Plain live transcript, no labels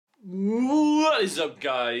What is up,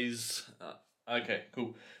 guys? Okay,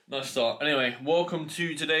 cool. Nice start. Anyway, welcome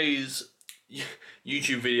to today's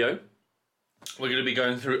YouTube video. We're going to be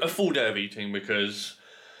going through a full day of eating because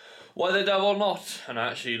why the devil not? And I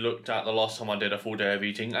actually looked at the last time I did a full day of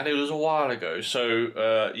eating and it was a while ago.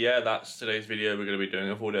 So, yeah, that's today's video. We're going to be doing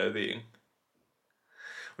a full day of eating.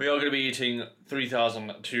 We are going to be eating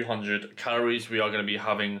 3,200 calories. We are going to be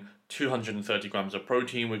having 230 grams of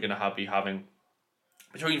protein. We're going to be having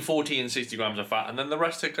between 40 and 60 grams of fat, and then the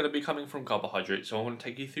rest are going to be coming from carbohydrates. So I'm going to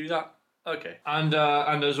take you through that. Okay. And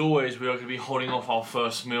as always, we are going to be holding off our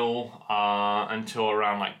first meal until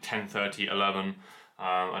around like 10:30, 11.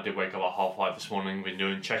 I did wake up at 5:30 this morning. Been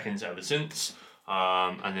doing check-ins ever since.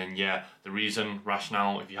 And then yeah, the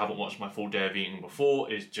rationale, if you haven't watched my full day of eating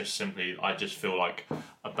before, is just simply I just feel like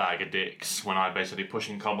a bag of dicks when I basically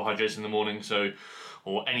pushing carbohydrates in the morning. So,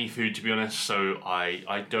 or any food to be honest. So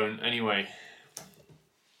I don't anyway.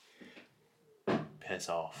 Piss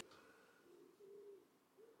off.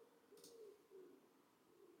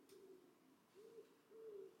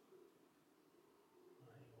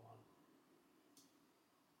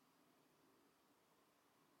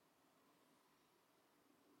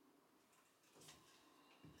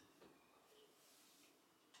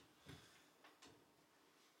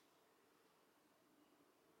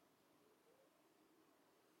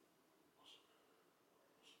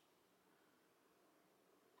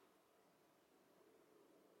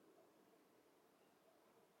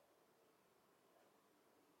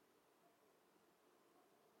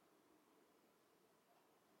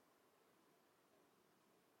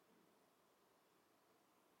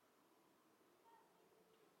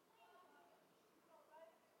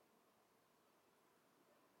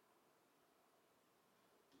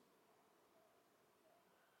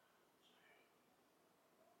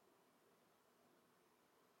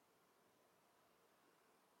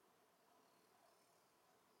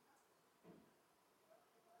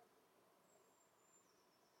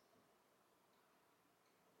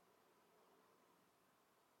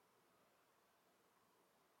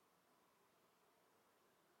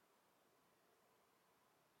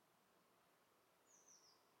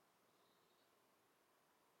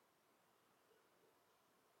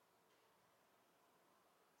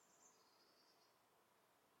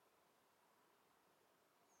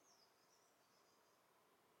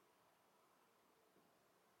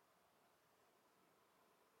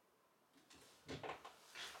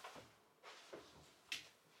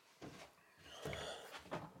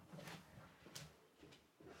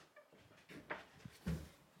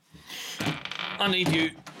 I need you.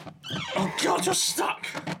 Oh god, you're stuck.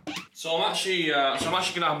 So I'm actually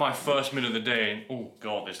gonna have my first meal of the day. And, oh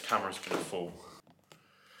god, this camera's gonna fall.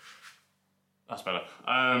 That's better.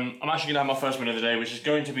 I'm actually gonna have my first meal of the day, which is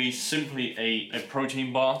going to be simply a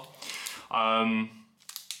protein bar. And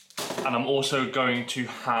I'm also going to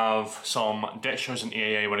have some dextrose and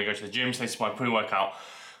EAA when I go to the gym. So this is my pre-workout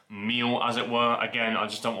meal, as it were. Again, I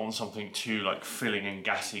just don't want something too like filling and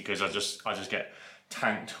gassy because I just get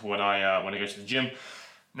tanked when I go to the gym.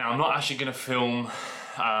 Now I'm not actually going to film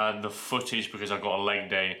the footage because I've got a leg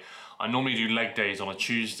day. I normally do leg days on a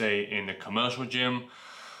Tuesday in the commercial gym.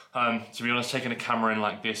 To be honest, taking a camera in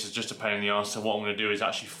like this is just a pain in the ass. So what I'm going to do is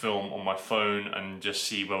actually film on my phone and just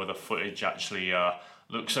see whether the footage actually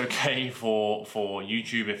looks okay for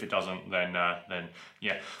YouTube. If it doesn't, then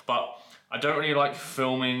yeah. But I don't really like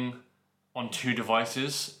filming on two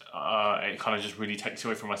devices. It kind of just really takes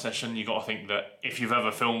away from my session. You got to think that if you've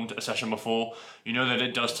ever filmed a session before, you know that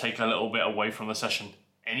it does take a little bit away from the session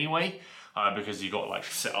anyway, because you got to like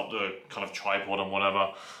set up the kind of tripod and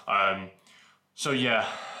whatever. So yeah,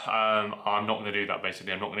 I'm not going to do that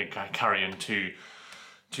basically. I'm not going to carry in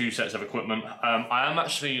two sets of equipment. I am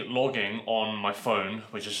actually logging on my phone,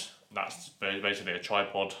 that's basically a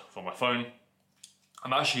tripod for my phone.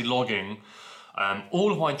 I'm actually logging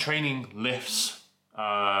all of my training lifts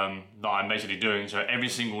that I'm basically doing. So every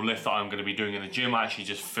single lift that I'm going to be doing in the gym, I actually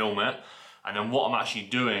just film it. And then what I'm actually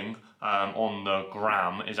doing on the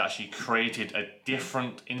gram is actually created a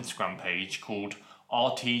different Instagram page called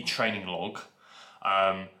RT Training Log,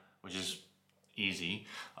 which is easy.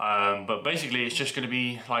 But basically it's just going to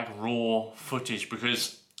be like raw footage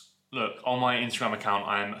because look, on my Instagram account,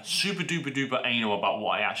 I'm super duper duper anal about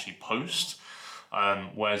what I actually post.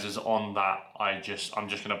 Whereas on that, I'm just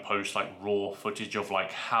gonna post like raw footage of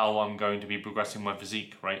like how I'm going to be progressing my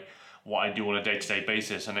physique, right? What I do on a day-to-day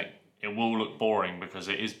basis, and it will look boring because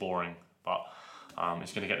it is boring, but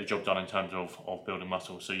it's gonna get the job done in terms of building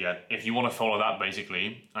muscle. So yeah, if you want to follow that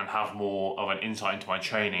basically and have more of an insight into my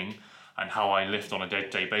training and how I lift on a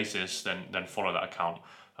day-to-day basis, then follow that account.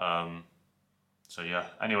 So yeah,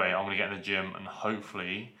 anyway, I'm gonna get in the gym and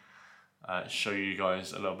hopefully show you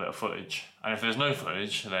guys a little bit of footage. And if there's no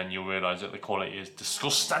footage, then you'll realise that the quality is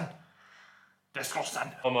disgusting.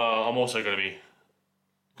 Disgusting. I'm also gonna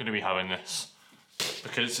be having this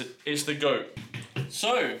because it's the GOAT.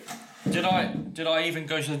 So, did I even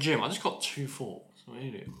go to the gym? I just got 2 forks. I'm an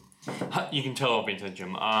idiot. You can tell I've been to the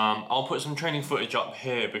gym. I'll put some training footage up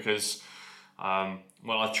here because, well,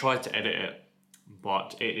 I tried to edit it,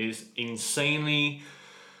 but it is insanely,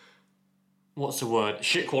 what's the word?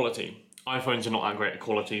 Shit quality. iPhones are not that great at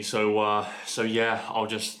quality, so yeah, I'll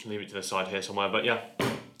just leave it to the side here somewhere. But yeah,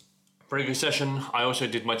 pretty good session. I also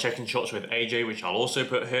did my check-in shots with AJ, which I'll also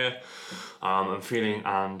put here. I'm feeling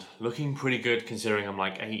and looking pretty good considering I'm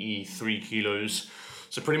like 83 kilos.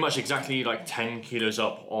 So pretty much exactly like 10 kilos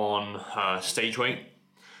up on stage weight.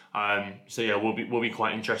 So yeah, will be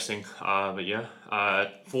quite interesting. But yeah,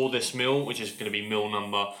 for this meal, which is going to be meal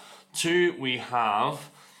number 2, we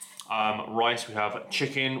have rice, we have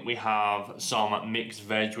chicken, we have some mixed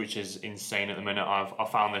veg, which is insane at the minute. I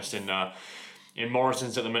found this in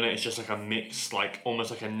Morrison's at the minute. It's just like a mix, like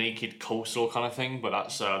almost like a naked coleslaw kind of thing, but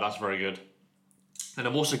that's very good. And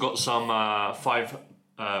I've also got some 5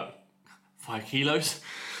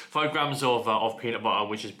 grams of peanut butter,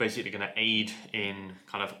 which is basically going to aid in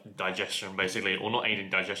kind of digestion, basically, or not aid in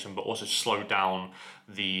digestion, but also slow down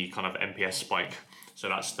the kind of MPS spike. So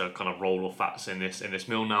that's the kind of role of fats in this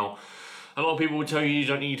meal. Now, a lot of people will tell you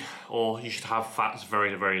don't need, or you should have fats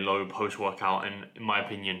very, very low post-workout, and in my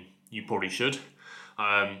opinion, you probably should.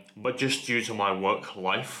 But just due to my work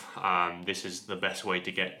life, this is the best way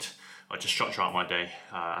to get, or to structure out my day,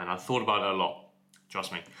 and I've thought about it a lot.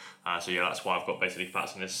 Trust me. So yeah, that's why I've got basically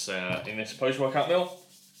fats in this post-workout meal.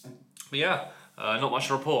 But yeah, not much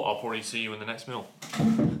to report. I'll probably see you in the next meal,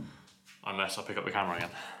 unless I pick up the camera again.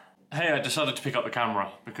 Hey, I decided to pick up the camera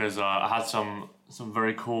because I had some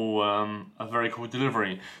very cool a very cool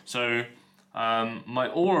delivery. So my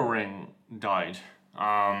Oura ring died.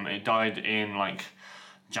 It died in like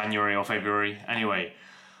January or February. Anyway,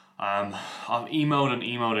 I've emailed and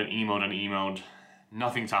emailed and emailed and emailed.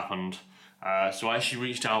 Nothing's happened. So I actually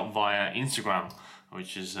reached out via Instagram,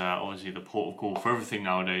 which is obviously the port of call for everything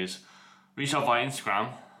nowadays. Reached out via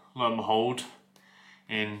Instagram, lo and behold,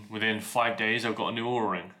 within 5 days I've got a new Oura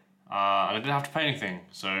ring. And I didn't have to pay anything,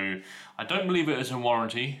 so I don't believe it is in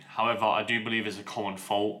warranty. However, I do believe it's a common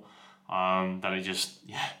fault, that it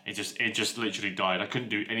just literally died. I couldn't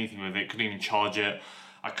do anything with it, couldn't even charge it.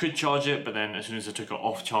 I could charge it, but then as soon as I took it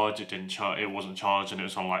off charge, it wasn't charged, and it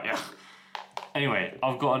was on like, yeah. Anyway,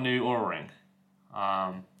 I've got a new Oura ring,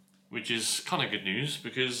 which is kind of good news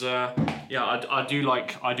because yeah, I do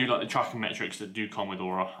like the tracking metrics that do come with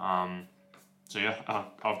Oura. So yeah,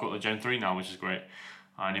 I've got the Gen 3 now, which is great.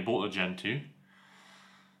 I only bought the Gen 2.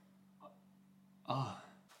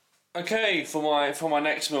 Okay, for my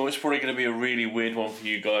next meal, it's probably going to be a really weird one for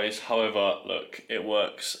you guys. However, look, it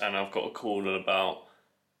works, and I've got a call in about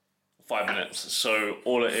 5 minutes. So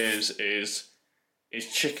all it is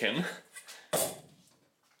chicken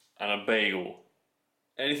and a bagel.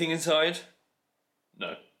 Anything inside?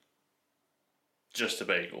 No. Just a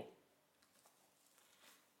bagel.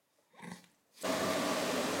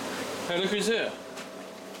 Hey, look who's here.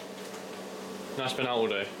 That's been out all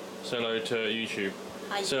day. Say hello to YouTube.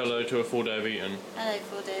 Hi. Say hello to a full day of eating. Hello,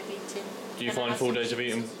 full day of eating. Do you find full days of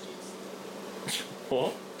eating?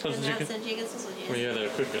 What? Tons of chicken? Chicken sausages. Well, yeah, they're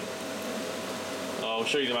cooking. I'll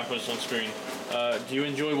show you the macros on screen. Do you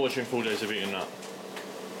enjoy watching full days of eating that?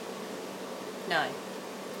 No.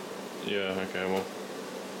 Yeah, okay, well,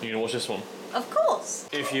 you gonna watch this one? Of course.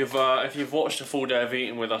 If you've watched a full day of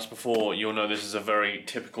eating with us before, you'll know this is a very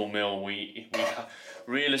typical meal. We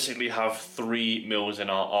realistically have 3 meals in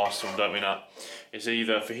our arsenal, don't we now? It's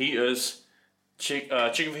either fajitas, chicken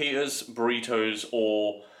fajitas, burritos,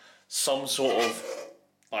 or some sort of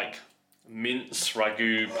like mince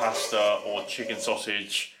ragu pasta or chicken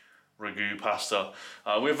sausage ragu pasta.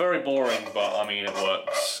 We're very boring, but I mean it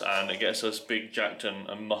works and it gets us big, jacked and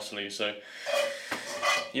muscly. So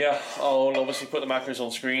yeah, I'll obviously put the macros on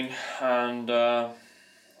screen, and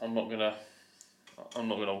I'm not gonna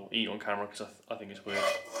eat on camera because I think it's weird.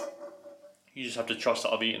 You just have to trust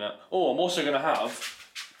that I've eaten it. Oh, I'm also gonna have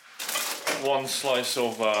 1 slice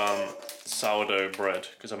of sourdough bread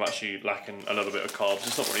because I'm actually lacking a little bit of carbs.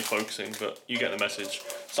 It's not really focusing, but you get the message.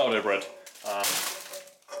 Sourdough bread.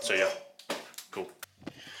 So yeah, cool.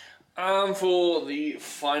 And for the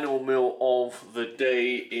final meal of the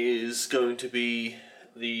day is going to be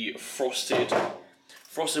the frosted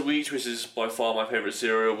wheat, which is by far my favourite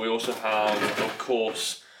cereal. We also have, of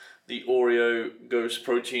course, the Oreo Ghost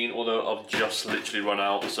protein, although I've just literally run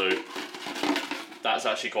out, so that's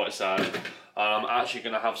actually quite sad. I'm actually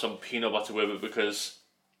going to have some peanut butter with it because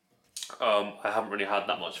I haven't really had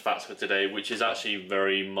that much fats for today, which is actually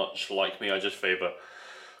very much like me. I just favour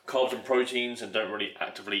carbs and proteins and don't really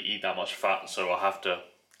actively eat that much fat, so I have to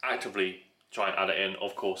actively try and add it in,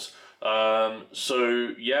 of course.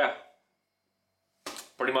 So yeah,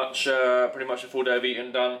 pretty much a full day of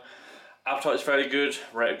eating done. Appetite's fairly good,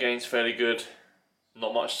 rate of gain's fairly good.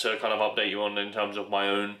 Not much to kind of update you on in terms of my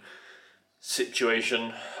own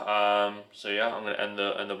situation. So yeah, I'm going to end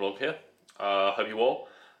the vlog here. Hope you well,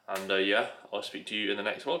 and yeah, I'll speak to you in the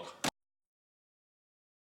next vlog.